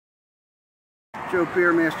Joe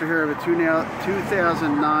Beermaster here with a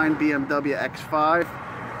 2009 BMW X5.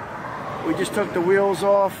 We just took the wheels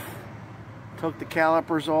off, took the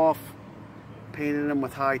calipers off, painted them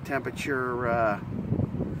with high temperature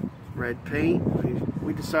red paint.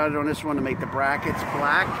 We decided on this one to make the brackets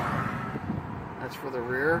black. That's for the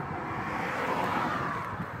rear.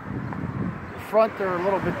 The front, they're a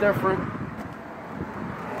little bit different.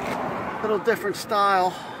 A little different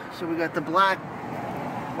style. So we got the black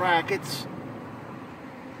brackets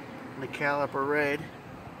and the caliper red.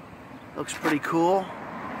 Looks pretty cool.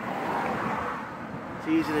 It's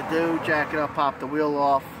easy to do. Jack it up, pop the wheel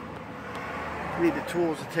off. You need the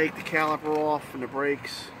tools to take the caliper off and the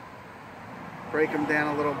brakes. Break them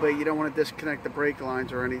down a little bit. You don't want to disconnect the brake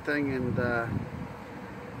lines or anything, and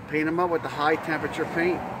paint them up with the high temperature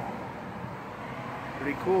paint.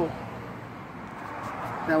 Pretty cool.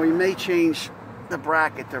 Now we may change the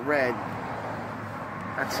bracket to red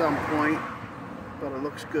at some point, but it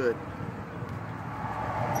looks good.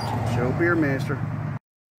 Joe Beermaster.